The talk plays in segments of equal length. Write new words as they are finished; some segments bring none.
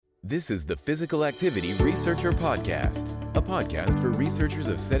This is the Physical Activity Researcher Podcast, a podcast for researchers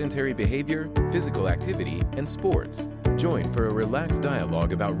of sedentary behavior, physical activity, and sports. Join for a relaxed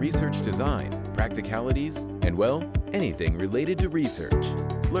dialogue about research design, practicalities, and, well, anything related to research.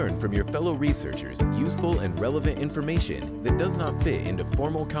 Learn from your fellow researchers useful and relevant information that does not fit into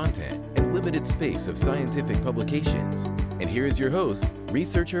formal content and limited space of scientific publications. And here is your host,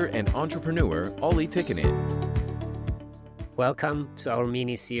 researcher and entrepreneur, Olli Tikkanen. Welcome to our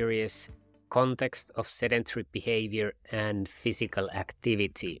mini-series, Context of Sedentary Behavior and Physical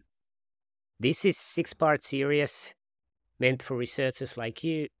Activity. This is a 6-part series meant for researchers like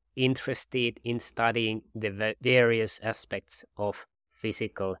you interested in studying the various aspects of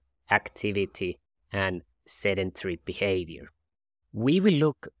physical activity and sedentary behavior. We will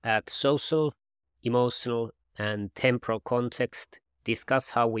look at social, emotional, and temporal context,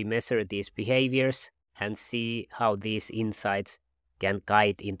 discuss how we measure these behaviors, and see how these insights can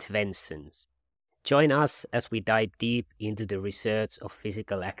guide interventions. Join us as we dive deep into the research of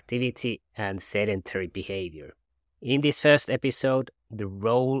physical activity and sedentary behavior. In this first episode, the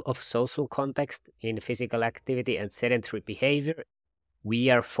role of social context in physical activity and sedentary behavior,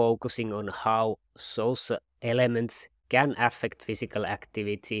 we are focusing on how social elements can affect physical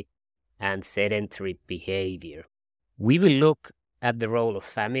activity and sedentary behavior. We will look at the role of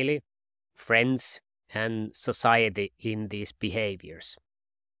family, friends, and society in these behaviors.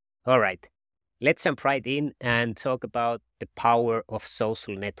 All right, let's jump right in and talk about the power of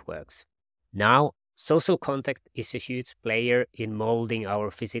social networks. Now, social context is a huge player in molding our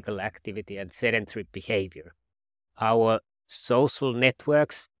physical activity and sedentary behavior. Our social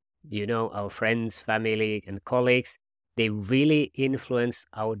networks, our friends, family, and colleagues, they really influence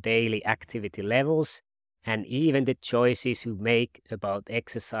our daily activity levels and even the choices we make about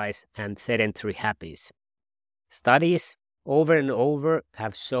exercise and sedentary habits. Studies over and over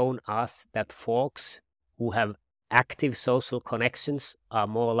have shown us that folks who have active social connections are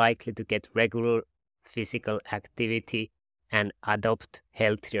more likely to get regular physical activity and adopt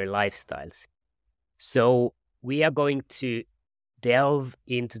healthier lifestyles. So we are going to delve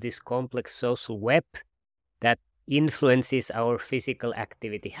into this complex social web that influences our physical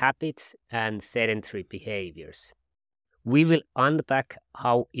activity habits and sedentary behaviors. We will unpack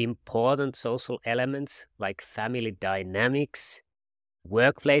how important social elements like family dynamics,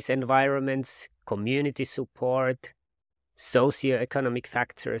 workplace environments, community support, socioeconomic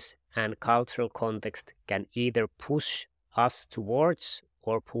factors, and cultural context can either push us towards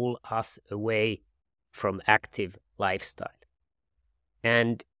or pull us away from active lifestyle.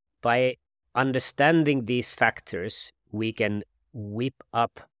 And by understanding these factors, we can whip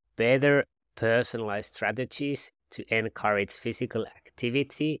up better personalized strategies to encourage physical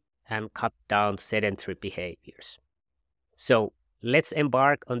activity and cut down sedentary behaviors. So let's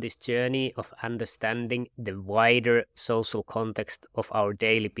embark on this journey of understanding the wider social context of our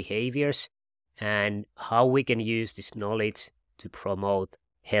daily behaviors and how we can use this knowledge to promote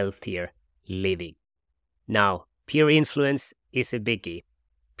healthier living. Now, peer influence is a biggie.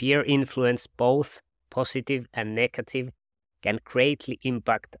 Peer influence, both positive and negative, can greatly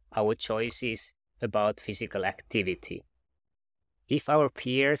impact our choices about physical activity. If our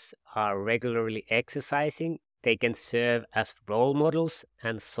peers are regularly exercising, they can serve as role models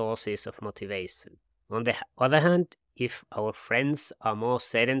and sources of motivation. On the other hand, if our friends are more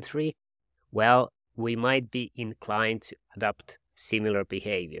sedentary, we might be inclined to adopt similar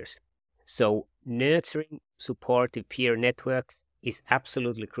behaviors. So, nurturing supportive peer networks is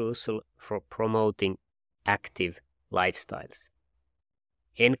absolutely crucial for promoting active lifestyles.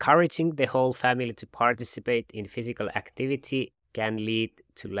 Encouraging the whole family to participate in physical activity can lead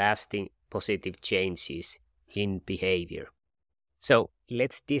to lasting positive changes in behavior. So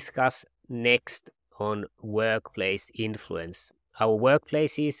let's discuss next on workplace influence. Our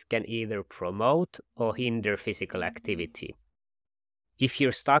workplaces can either promote or hinder physical activity. If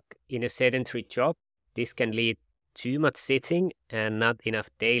you're stuck in a sedentary job, this can lead too much sitting and not enough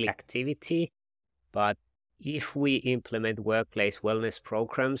daily activity. But if we implement workplace wellness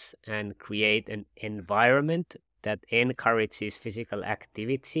programs and create an environment that encourages physical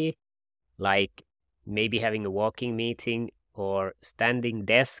activity, like maybe having a walking meeting or standing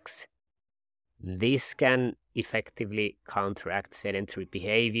desks, this can effectively counteract sedentary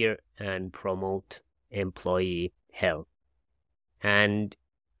behavior and promote employee health. And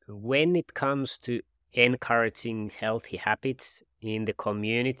when it comes to encouraging healthy habits in the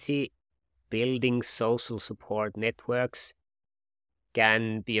community, building social support networks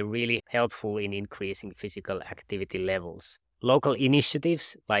can be really helpful in increasing physical activity levels. Local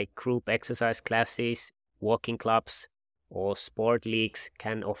initiatives like group exercise classes, walking clubs, or sport leagues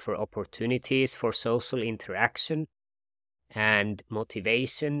can offer opportunities for social interaction and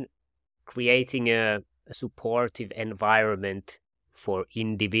motivation, creating a supportive environment for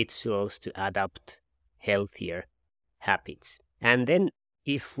individuals to adopt healthier habits. And then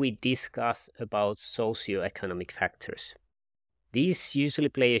if we discuss about socioeconomic factors, these usually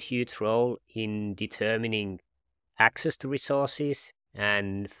play a huge role in determining access to resources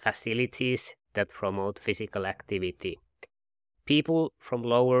and facilities that promote physical activity. People from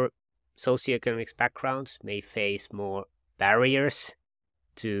lower socioeconomic backgrounds may face more barriers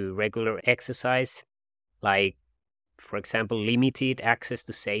to regular exercise, like, for example, limited access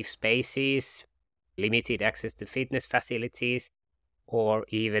to safe spaces, limited access to fitness facilities, or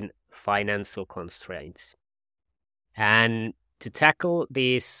even financial constraints. And to tackle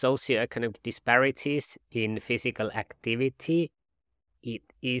these socioeconomic disparities in physical activity, it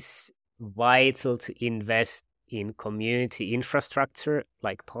is vital to invest in community infrastructure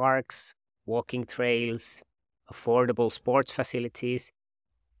like parks, walking trails, affordable sports facilities,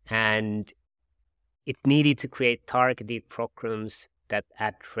 and it's needed to create targeted programs that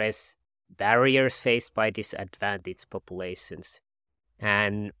address barriers faced by disadvantaged populations.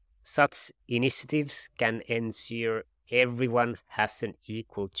 And such initiatives can ensure everyone has an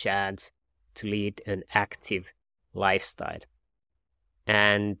equal chance to lead an active lifestyle.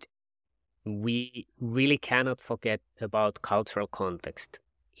 And we really cannot forget about cultural context.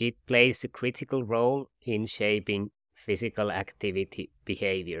 It plays a critical role in shaping physical activity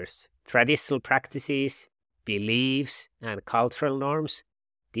behaviors. Traditional practices, beliefs, and cultural norms,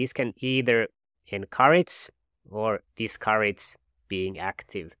 these can either encourage or discourage being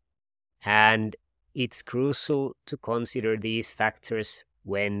active. And it's crucial to consider these factors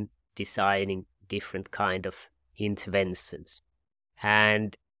when designing different kind of interventions.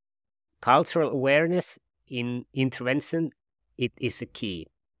 And cultural awareness in intervention, it is a key.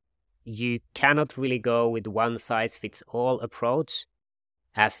 You cannot really go with one-size-fits-all approach,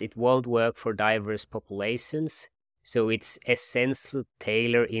 as it won't work for diverse populations. So it's essential to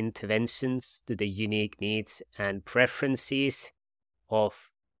tailor interventions to the unique needs and preferences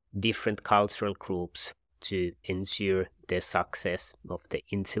of different cultural groups to ensure the success of the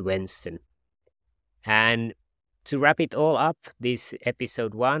intervention. And to wrap it all up, this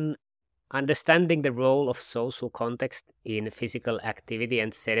episode 1, understanding the role of social context in physical activity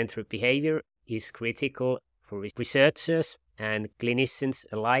and sedentary behavior is critical for researchers and clinicians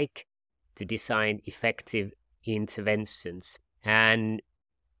alike to design effective interventions. And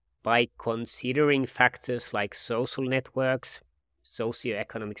by considering factors like social networks,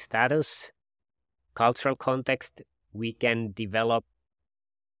 socioeconomic status, cultural context, we can develop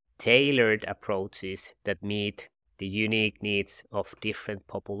tailored approaches that meet the unique needs of different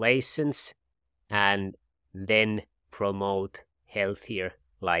populations and then promote healthier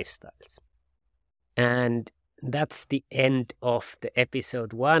lifestyles. And that's the end of the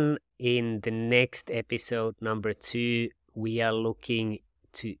episode 1. In the next episode, number 2, we are looking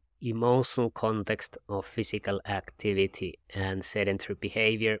to emotional context of physical activity and sedentary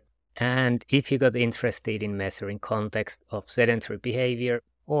behavior. And if you got interested in measuring context of sedentary behavior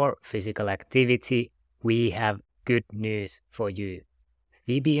or physical activity, we have good news for you.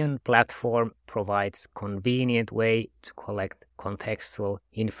 Vibion platform provides convenient way to collect contextual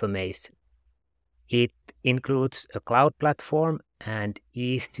information. It includes a cloud platform and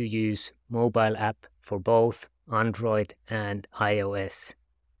easy-to-use mobile app for both Android and iOS.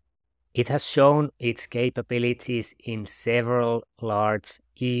 It has shown its capabilities in several large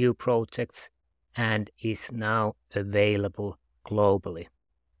EU projects and is now available globally.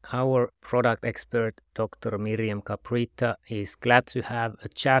 Our product expert, Dr. Miriam Caprita, is glad to have a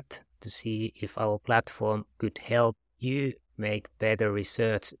chat to see if our platform could help you make better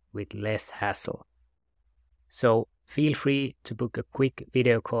research with less hassle. So feel free to book a quick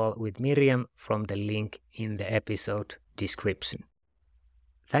video call with Miriam from the link in the episode description.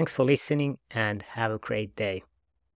 Thanks for listening and have a great day.